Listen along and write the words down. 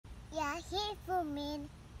hit for me.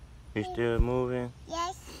 You still moving?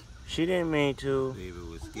 Yes. She didn't mean to. Baby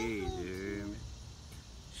was scared, you heard me?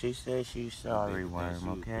 She said she's sorry, Worm,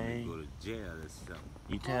 okay? Go to jail or something.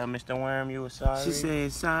 You tell Mr. Worm you were sorry? She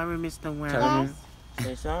said, sorry, Mr. Worm. Tell him. Yes.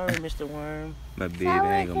 Say sorry, Mr. Worm. My baby,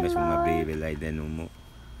 I ain't gonna mess with my baby like that no more.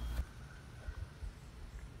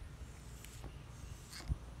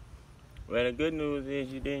 Well, the good news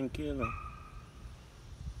is you didn't kill him.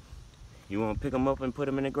 You want to pick him up and put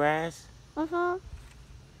him in the grass? Uh-huh.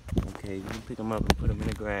 Okay, you can pick him up and put him in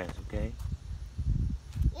the grass, okay?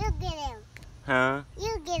 You get him. Huh?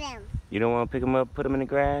 You get him. You don't want to pick him up, put him in the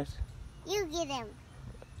grass? You get him.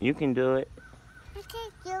 You can do it. I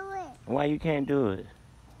can't do it. Why you can't do it?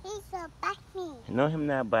 He's so bite me. No, him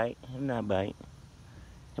not bite. Him not bite.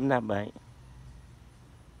 Him not bite.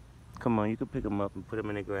 Come on, you can pick him up and put him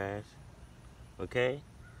in the grass. Okay?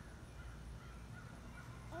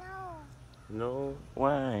 No. No?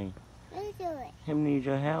 Why? You do it. Him need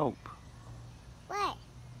your help. What?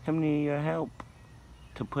 Him need your help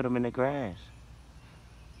to put him in the grass.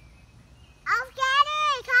 I'll get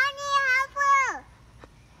it. I need help.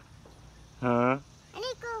 Huh? I need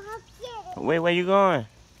to go help get it. Wait, where you going? I need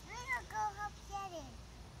to go help get it.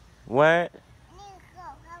 What? I need to go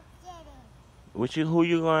help get it. Who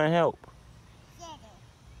you gonna help? Get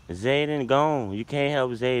it. Zayden gone. You can't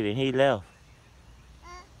help Zayden. He left.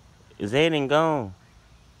 Huh? Zayden gone.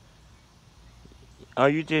 Are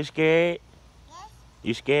you just scared? Yes.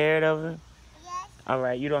 You scared of him? Yes.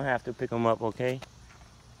 Alright, you don't have to pick him up, okay?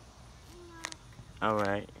 No.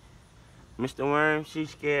 Alright. Mr. Worm,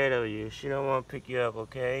 she's scared of you. She don't want to pick you up,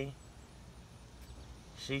 okay?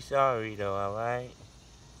 She's sorry, though, alright?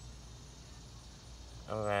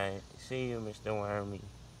 Alright. See you, Mr. Wormy.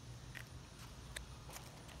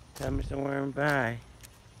 Tell Mr. Worm bye.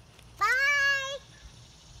 Bye.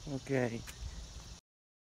 Okay.